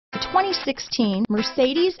2016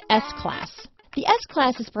 Mercedes S-Class. The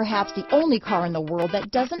S-Class is perhaps the only car in the world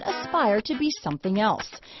that doesn't aspire to be something else.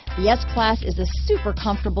 The S-Class is a super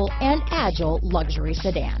comfortable and agile luxury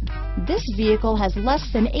sedan. This vehicle has less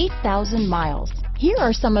than 8,000 miles. Here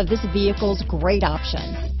are some of this vehicle's great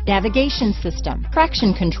options: navigation system,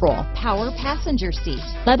 traction control, power passenger seat,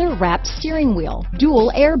 leather-wrapped steering wheel, dual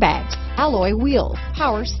airbags, alloy wheels,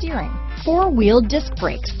 power steering, four-wheel disc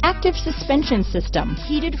brakes, active suspension system,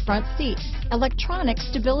 heated front seats, electronic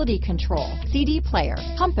stability control, CD player,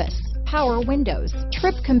 compass, power windows,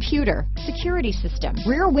 trip computer, security system,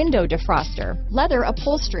 rear window defroster, leather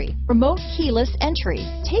upholstery, remote keyless entry.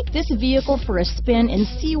 Take this vehicle for a spin and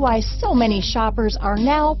see why so many shoppers are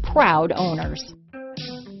now proud owners.